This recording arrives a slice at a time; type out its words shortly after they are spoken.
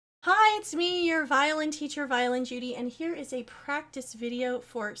Hi, it's me, your violin teacher, ViolinJudy, and here is a practice video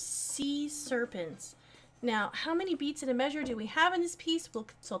for C Serpents. Now, how many beats in a measure do we have in this piece? We'll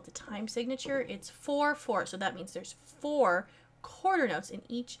consult the time signature. It's 4/4, so that means there's 4 quarter notes in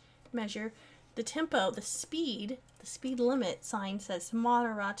each measure. The tempo, the speed limit sign says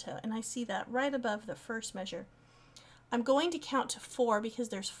moderato, and I see that right above the first measure. I'm going to count to 4 because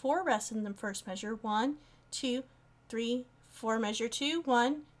there's 4 rests in the first measure. 1, 2, 3, 4, measure 2,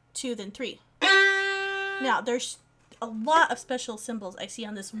 1, 2, then 3. Now, there's a lot of special symbols I see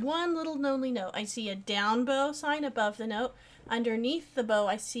on this one little only note. I see a down bow sign above the note. Underneath the bow,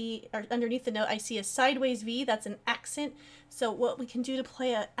 underneath the note, I see a sideways V. That's an accent. So what we can do to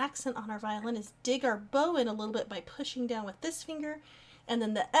play an accent on our violin is dig our bow in a little bit by pushing down with this finger. And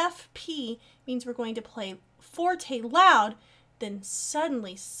then the FP means we're going to play forte loud, then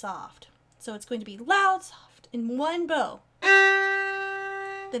suddenly soft. So it's going to be loud, soft in one bow.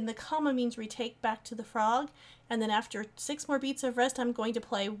 Then the comma means retake back to the frog. And then after 6 more beats of rest, I'm going to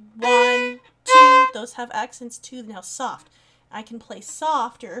play 1, 2. Those have accents too. Now soft. I can play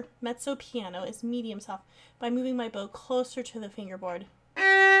softer. Mezzo piano is medium soft by moving my bow closer to the fingerboard.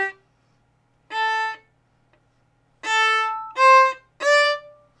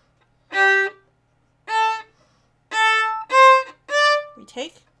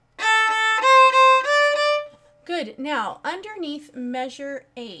 Retake. Good. Now, underneath measure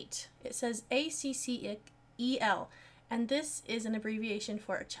 8, it says ACCEL, and this is an abbreviation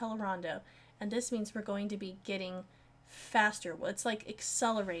for accelerando, and this means we're going to be getting faster. Well, it's like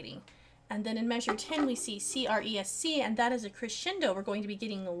accelerating. And then in measure 10, we see CRESC, and that is a crescendo. We're going to be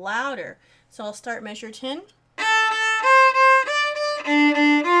getting louder. So I'll start measure 10.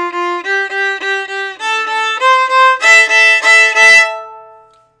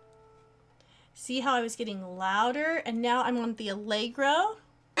 See how I was getting louder, and now I'm on the allegro.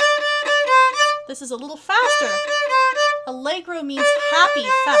 This is a little faster. Allegro means happy,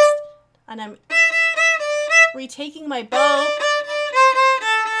 fast. And I'm retaking my bow.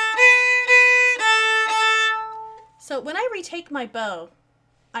 So when I retake my bow,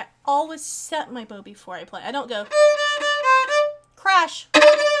 I always set my bow before I play. I don't go crash.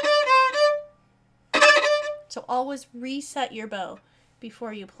 So always reset your bow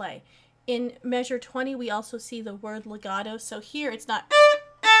before you play. In measure 20, we also see the word legato. So here it's not,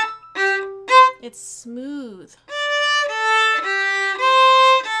 it's smooth.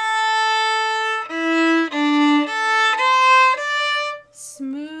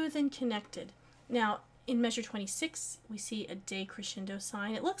 Smooth and connected. Now, in measure 26, we see a decrescendo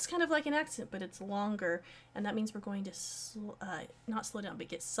sign. It looks kind of like an accent, but it's longer, and that means we're going to not slow down, but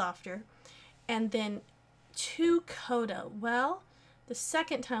get softer. And then to coda. Well, the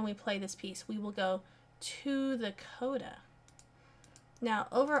second time we play this piece, we will go to the coda. Now,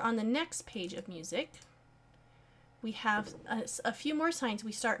 over on the next page of music, we have a few more signs.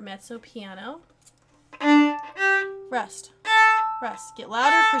 We start mezzo piano, rest, rest, get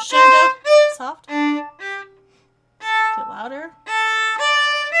louder, crescendo, soft, get louder,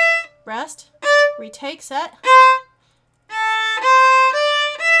 rest, retake, set,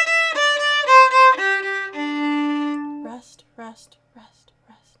 rest, rest, rest, rest,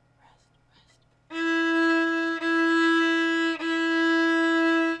 rest, rest.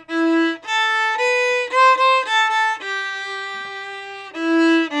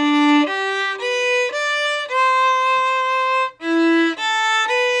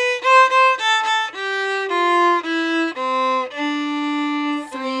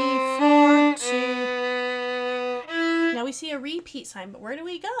 We see a repeat sign, but where do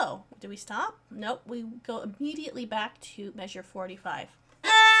we go? Do we stop? Nope, we go immediately back to measure 45.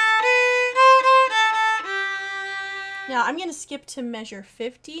 Now I'm going to skip to measure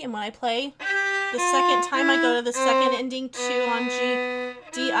 50, and when I play the second time, I go to the second ending 2 on G,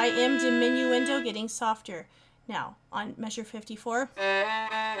 D, I, M, diminuendo, getting softer. Now on measure 54,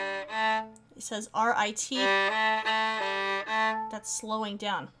 it says R-I-T, that's slowing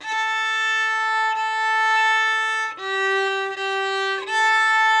down.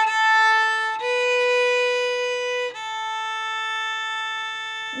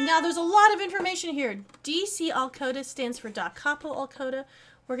 Now there's a lot of information here. DC al coda stands for da capo al coda.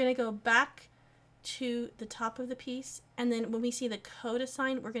 We're going to go back to the top of the piece, and then when we see the coda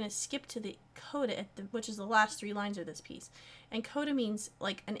sign, we're going to skip to the coda, which is the last 3 lines of this piece. And coda means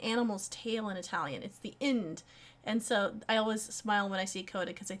like an animal's tail in Italian. It's the end. And so I always smile when I see coda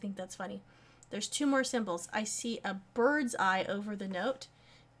because I think that's funny. There's 2 more symbols. I see a bird's eye over the note,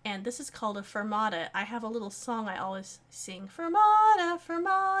 and this is called a fermata. I have a little song I always sing, fermata,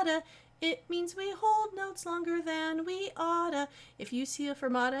 fermata, It means we hold notes longer than we oughta. If you see a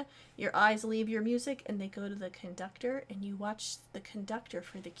fermata, your eyes leave your music and they go to the conductor, and you watch the conductor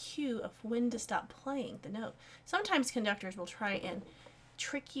for the cue of when to stop playing the note. Sometimes conductors will try and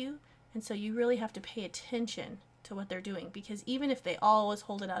trick you, and so you really have to pay attention to what they're doing, because even if they always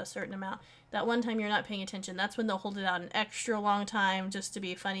hold it out a certain amount, that one time you're not paying attention, that's when they'll hold it out an extra long time just to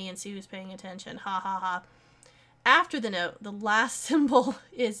be funny and see who's paying attention. Ha ha ha. After the note, the last symbol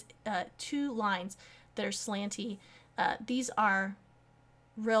is 2 lines that are slanty. These are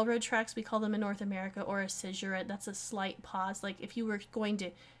railroad tracks, we call them in North America, or a caesura. That's a slight pause. Like if you were going to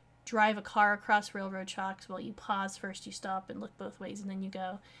drive a car across railroad tracks, well, you pause first, you stop and look both ways, and then you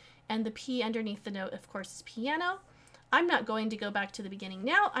go. And the P underneath the note, of course, is piano. I'm not going to go back to the beginning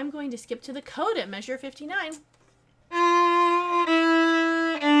now. I'm going to skip to the coda, measure 59.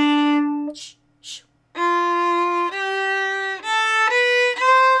 Shh, shh.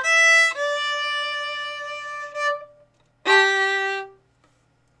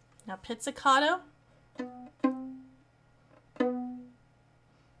 Now pizzicato.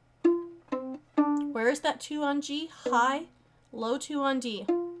 Where is that 2 on G? High, low 2 on D.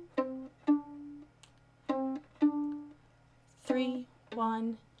 3,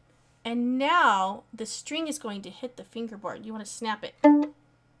 1, and now the string is going to hit the fingerboard. You want to snap it.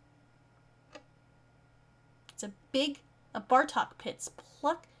 It's a Bartok pitch.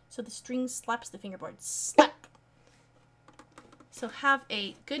 Pluck, so the string slaps the fingerboard. Slap. So have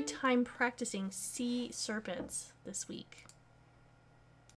a good time practicing C Serpents this week.